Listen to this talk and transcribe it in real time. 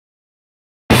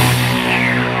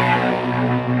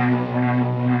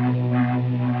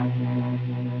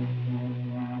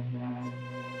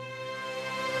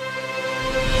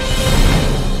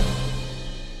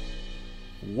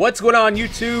What's going on,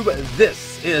 YouTube?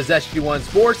 This is SG1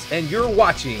 Sports, and you're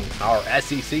watching our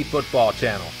SEC football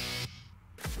channel.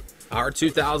 Our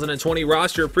 2020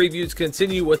 roster previews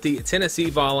continue with the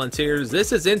Tennessee Volunteers.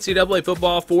 This is NCAA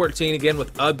Football 14, again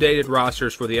with updated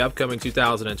rosters for the upcoming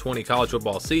 2020 college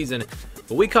football season.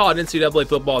 But we call it NCAA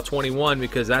Football 21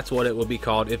 because that's what it would be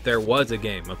called if there was a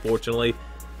game. Unfortunately,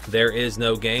 there is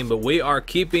no game, but we are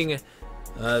keeping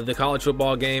the college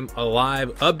football game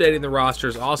alive, updating the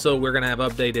rosters. Also, we're going to have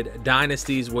updated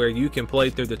dynasties where you can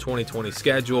play through the 2020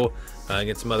 schedule,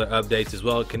 get some other updates as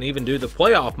well. It can even do the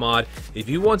playoff mod. If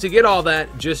you want to get all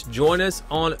that, just join us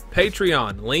on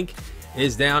Patreon. Link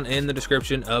is down in the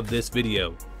description of this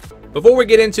video. Before we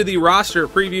get into the roster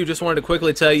preview, just wanted to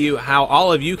quickly tell you how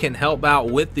all of you can help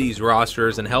out with these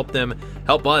rosters and help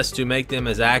us to make them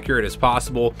as accurate as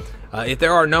possible. If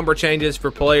there are number changes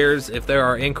for players, if there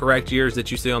are incorrect years that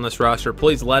you see on this roster,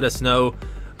 please let us know.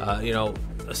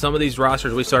 Some of these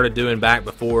rosters we started doing back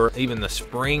before even the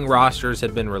spring rosters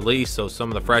had been released, so some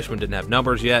of the freshmen didn't have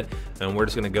numbers yet, and we're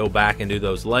just going to go back and do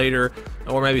those later.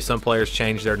 Or maybe some players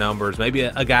changed their numbers. Maybe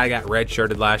a guy got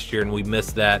redshirted last year and we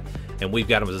missed that, and we've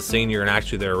got him as a senior and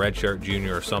actually they're a redshirt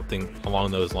junior or something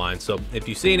along those lines. So if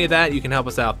you see any of that, you can help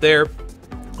us out there.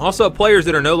 Also, players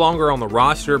that are no longer on the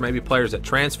roster, maybe players that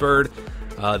transferred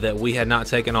that we had not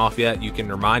taken off yet, you can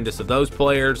remind us of those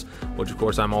players, which of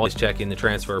course I'm always checking the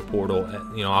transfer portal.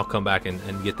 I'll come back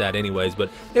and get that anyways, but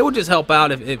it would just help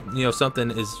out if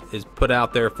something is put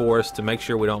out there for us to make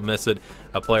sure we don't miss it.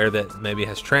 A player that maybe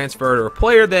has transferred, or a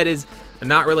player that is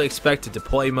not really expected to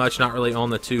play much, not really on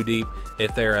the too deep.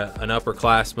 If they're an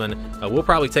upperclassman, we'll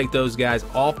probably take those guys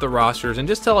off the rosters and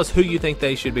just tell us who you think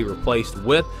they should be replaced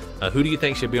with. Who do you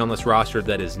think should be on this roster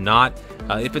that is not?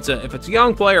 If it's a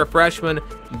young player, a freshman,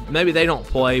 maybe they don't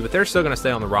play, but they're still going to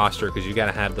stay on the roster because you got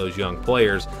to have those young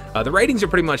players. The ratings are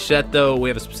pretty much set, though. We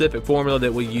have a specific formula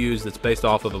that we use that's based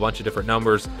off of a bunch of different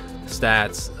numbers,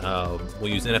 stats.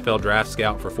 We use NFL Draft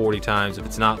Scout for 40 times.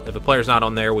 If a player's not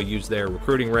on there, we use their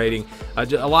recruiting rating. A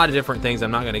lot of different things.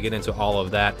 I'm not going to get into all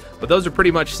of that, but those are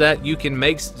pretty much set. You can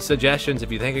make suggestions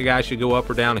if you think a guy should go up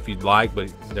or down if you'd like,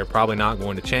 but they're probably not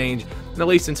going to change, at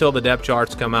least until the depth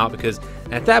charts come out, because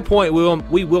at that point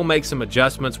we will make some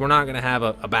adjustments. We're not going to have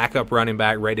a backup running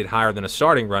back rated higher than a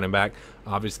starting running back.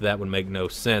 Obviously that would make no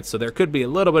sense, so there could be a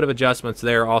little bit of adjustments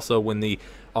there. Also, when the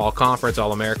all-conference,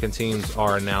 all-American teams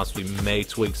are announced, we may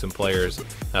tweak some players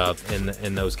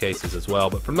in those cases as well,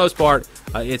 but for the most part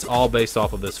it's all based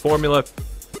off of this formula.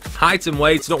 Heights and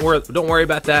weights, don't worry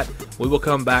about that. We will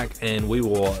come back and we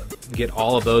will get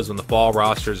all of those when the fall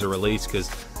rosters are released, because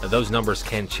those numbers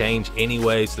can change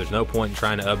anyway, so there's no point in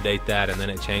trying to update that and then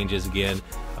it changes again.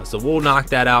 So we'll knock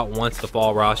that out once the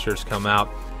fall rosters come out.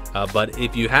 But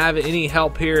if you have any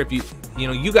help here, if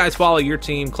you guys follow your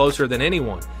team closer than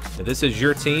anyone. If this is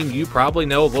your team, you probably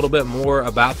know a little bit more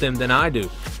about them than I do,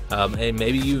 and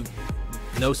maybe you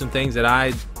know some things that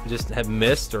I just have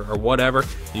missed or whatever.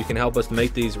 You can help us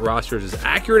make these rosters as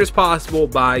accurate as possible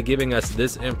by giving us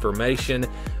this information.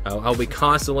 I'll be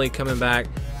constantly coming back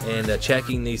and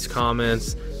checking these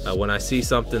comments. When I see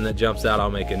something that jumps out,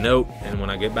 I'll make a note, and when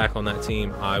I get back on that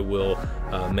team, I will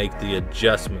make the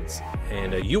adjustments.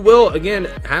 And you will, again,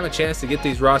 have a chance to get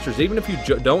these rosters even if you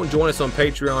don't join us on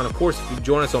Patreon. Of course, if you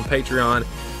join us on Patreon,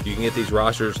 you can get these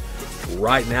rosters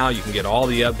right now. You can get all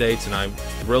the updates, and I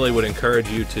really would encourage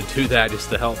you to do that just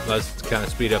to help us kind of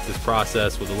speed up this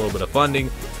process with a little bit of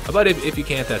funding. But if you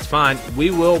can't, that's fine.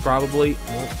 We will probably,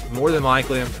 more than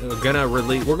likely, we're going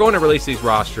to release these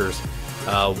rosters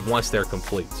once they're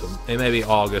complete. So it may be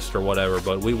August or whatever,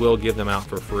 but we will give them out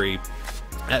for free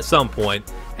at some point.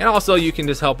 And also, you can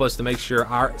just help us to make sure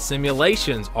our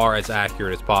simulations are as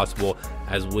accurate as possible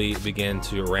as we begin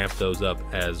to ramp those up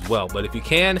as well. But if you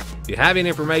have any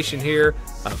information here,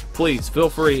 please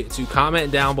feel free to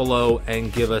comment down below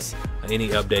and give us any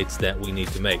updates that we need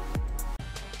to make.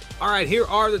 All right, here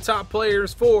are the top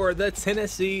players for the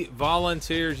Tennessee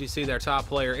Volunteers. You see their top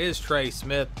player is Trey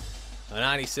Smith, a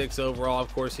 96 overall.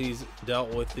 Of course, he's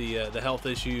dealt with the health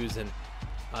issues, and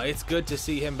it's good to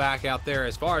see him back out there.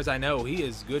 As far as I know, he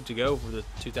is good to go for the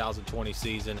 2020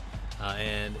 season,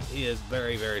 and he is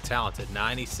very, very talented.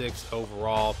 96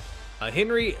 overall.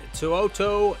 Henry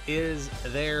Tuoto is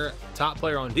their top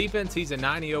player on defense. He's a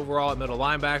 90 overall at middle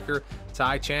linebacker.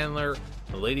 Ty Chandler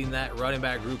leading that running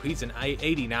back group. He's an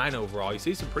 89 overall. You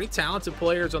see some pretty talented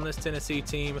players on this Tennessee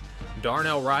team.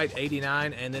 Darnell Wright,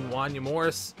 89, and then Wanya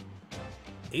Morris,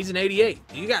 he's an 88.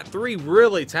 You got three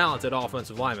really talented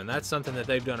offensive linemen. That's something that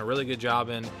they've done a really good job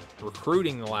in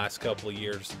recruiting the last couple of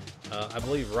years. I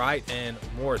believe Wright and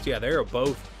Morris, yeah, they are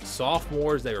both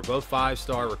sophomores. They were both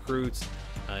 5-star recruits,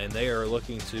 and they are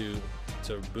looking to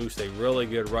to boost a really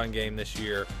good run game this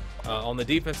year. On the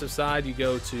defensive side, you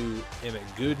go to Emmett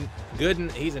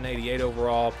Gooden. He's an 88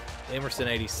 overall. Emerson,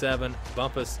 87.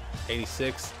 Bumpus,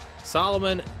 86.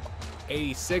 Solomon,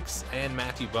 86. And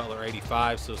Matthew Butler,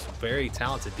 85. So some very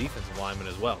talented defensive linemen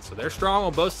as well. So they're strong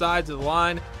on both sides of the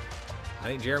line. I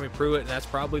think Jeremy Pruitt, and that's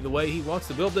probably the way he wants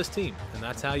to build this team. And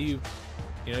that's how you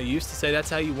used to say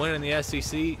that's how you win in the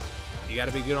SEC. You got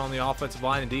to be good on the offensive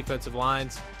line and defensive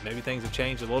lines. Maybe things have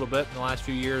changed a little bit in the last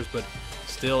few years, but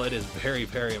still it is very,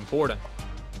 very important.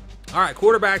 All right,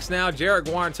 quarterbacks now. Jarrett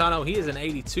Guarantano, he is an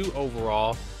 82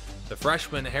 overall. The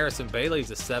freshman Harrison Bailey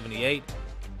is a 78.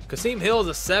 Kasim Hill is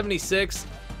a 76.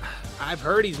 I've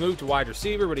heard he's moved to wide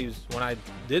receiver, but when I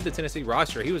did the Tennessee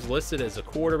roster, he was listed as a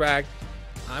quarterback.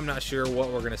 I'm not sure what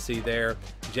we're going to see there.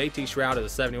 JT Shroud is a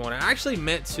 71. I actually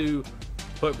meant to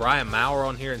put Brian Maurer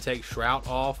on here and take Shroud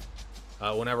off.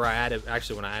 When I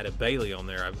added Bailey on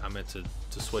there, I meant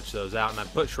to switch those out, and I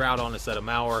put Shroud on instead of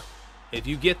Maurer. If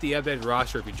you get the updated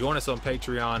roster, if you join us on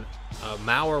Patreon,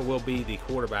 Maurer will be the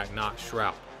quarterback, not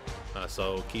Shroud.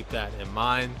 So keep that in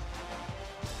mind.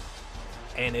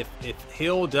 And if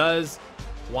Hill does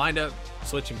wind up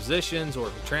switching positions, or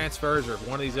if he transfers, or if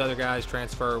one of these other guys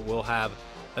transfer,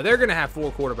 they're going to have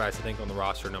 4 quarterbacks, I think, on the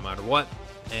roster no matter what.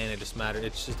 And it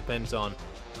just depends on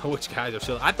which guys are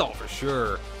still. I thought for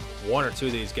sure 1 or 2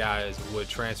 of these guys would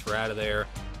transfer out of there,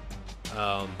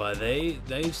 but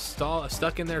they've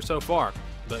stuck in there so far.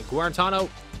 But Guarantano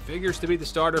figures to be the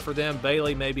starter for them.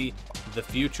 Bailey maybe the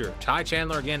future. Ty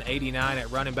Chandler again, 89 at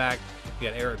running back. You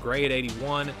got Eric Gray at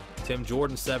 81, Tim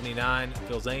Jordan 79,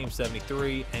 Phil Zane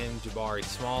 73, and Jabari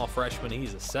Small, freshman,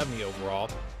 he's a 70 overall.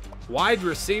 Wide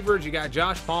receivers, you got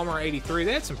Josh Palmer 83.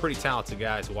 They had some pretty talented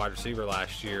guys at wide receiver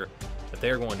last year that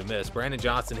they're going to miss. Brandon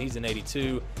Johnson, he's an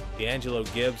 82. D'Angelo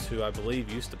Gibbs, who I believe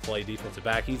used to play defensive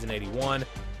back, he's an 81.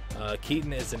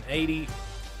 Keaton is an 80.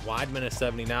 Weidman is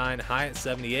 79. Hyatt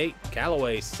 78.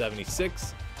 Callaway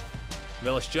 76.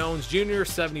 Willis Jones Jr.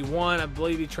 71. I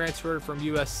believe he transferred from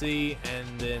USC.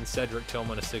 And then Cedric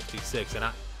Tillman is 66. And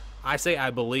I say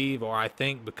I believe or I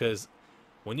think because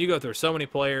when you go through so many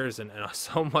players and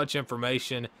so much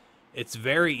information, it's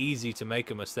very easy to make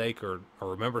a mistake or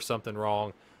remember something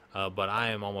wrong. But I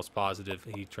am almost positive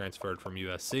he transferred from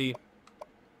USC,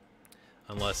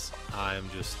 unless I am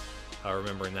just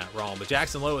remembering that wrong. But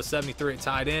Jackson Lowe is 73 at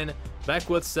tight end,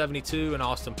 Beckwith 72, and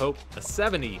Austin Pope a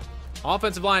 70.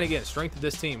 Offensive line again, strength of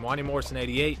this team: Wanya Morrison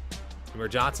 88, Amir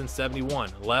Johnson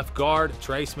 71. Left guard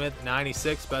Trey Smith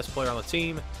 96, best player on the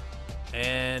team,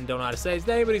 and don't know how to say his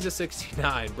name, but he's a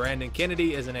 69. Brandon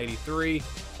Kennedy is an 83,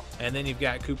 and then you've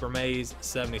got Cooper Mays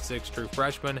 76, true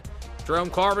freshman.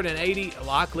 Jerome Carvin an 80,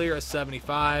 Locklear a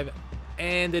 75,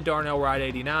 and then Darnell Wright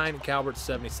 89, Calvert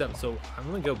 77. So I'm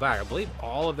going to go back. I believe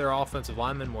all of their offensive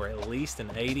linemen were at least an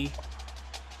 80.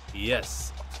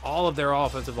 Yes, all of their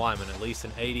offensive linemen at least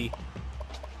an 80.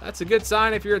 That's a good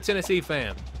sign if you're a Tennessee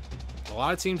fan. A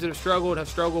lot of teams that have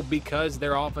struggled because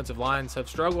their offensive lines have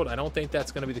struggled. I don't think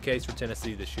that's going to be the case for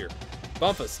Tennessee this year.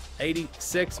 Bumpus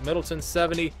 86, Middleton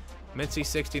 70, Mincy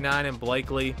 69, and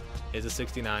Blakely is a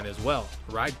 69 as well.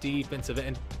 Right defensive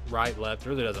end, right, left,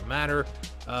 really doesn't matter.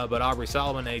 But Aubrey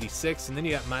Solomon 86, and then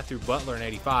you got Matthew Butler in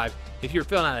 85. If you're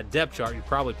filling out a depth chart, you'd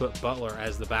probably put Butler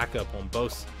as the backup on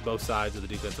both sides of the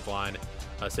defensive line.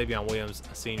 Savion Williams,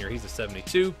 a senior, he's a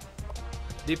 72.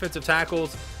 Defensive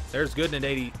tackles, there's Gooden at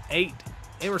 88,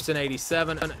 Emerson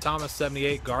 87, Thomas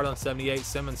 78, Garland 78,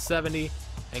 Simmons 70,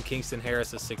 and Kingston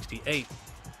Harris a 68.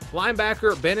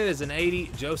 Linebacker, Bennett is an 80,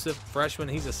 Joseph, freshman,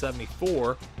 he's a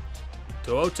 74.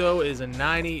 To'oto is a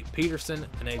 90, Peterson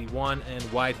an 81, and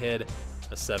Whitehead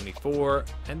a 74.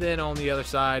 And then on the other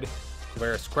side,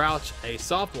 Tavares Crouch, a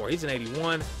sophomore, he's an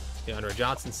 81. DeAndre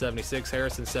Johnson 76,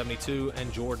 Harrison 72,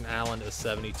 and Jordan Allen is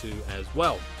 72 as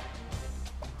well.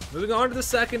 Moving on to the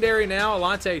secondary now,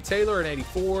 Alante Taylor an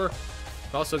 84. We've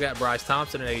also got Bryce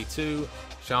Thompson at 82.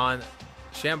 Sean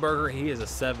Schamberger, he is a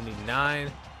 79.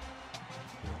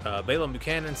 Balaam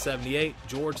Buchanan 78,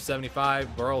 George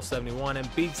 75, Burrell 71,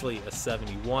 and Beasley a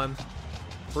 71.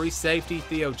 Free safety,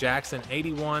 Theo Jackson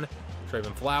 81,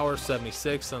 Trayvon Flowers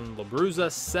 76, and LaBruza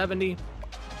 70.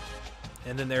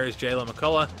 And then there is Jalen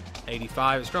McCullough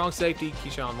 85. Strong safety,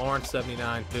 Keyshawn Lawrence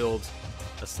 79, Fields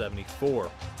a 74.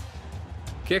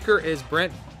 Kicker is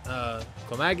Brent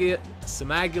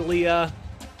Samaglia.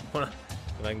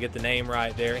 If I can get the name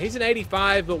right there. He's an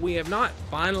 85, but we have not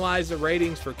finalized the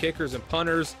ratings for kickers and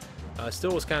punters.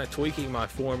 Still was kind of tweaking my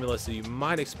formula, so you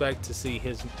might expect to see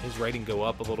his rating go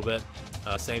up a little bit.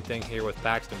 Same thing here with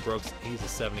Paxton Brooks. He's a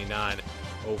 79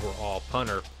 overall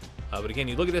punter. But again,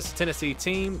 you look at this Tennessee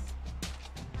team.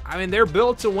 I mean, they're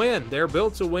built to win. They're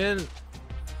built to win.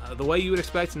 the way you would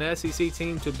expect an SEC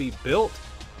team to be built.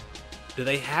 Do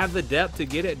they have the depth to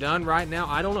get it done right now?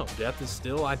 I don't know. Depth is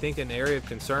still, I think, an area of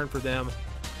concern for them.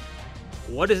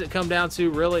 What does it come down to?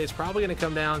 Really, it's probably going to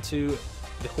come down to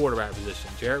the quarterback position.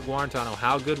 Jarrett Guarantano,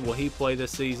 how good will he play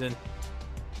this season?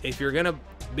 If you're going to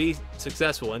be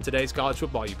successful in today's college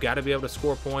football, you've got to be able to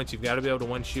score points. You've got to be able to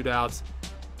win shootouts.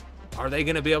 Are they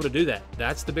going to be able to do that?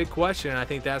 That's the big question, and I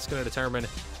think that's going to determine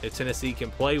if Tennessee can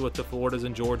play with the Floridas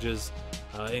and Georgias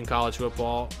in college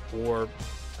football, or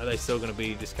are they still going to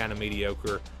be just kind of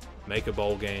mediocre, make a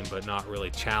bowl game, but not really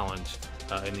challenge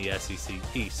in the SEC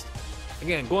East?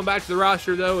 Again, going back to the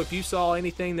roster, though, if you saw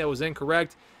anything that was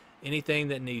incorrect, anything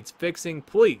that needs fixing,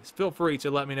 please feel free to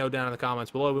let me know down in the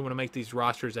comments below. We want to make these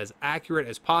rosters as accurate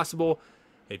as possible.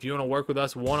 If you want to work with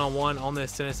us one-on-one on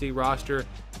this Tennessee roster,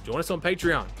 join us on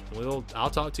Patreon. I'll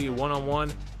talk to you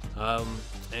one-on-one,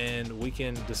 and we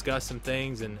can discuss some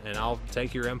things, and I'll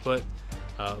take your input.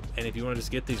 And if you want to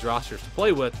just get these rosters to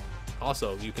play with,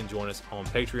 also, you can join us on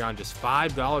Patreon. Just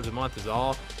 $5 a month is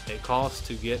all it costs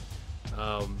to get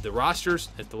the rosters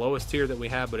at the lowest tier that we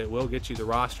have, but it will get you the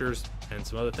rosters and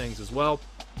some other things as well.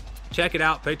 Check it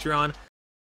out, Patreon.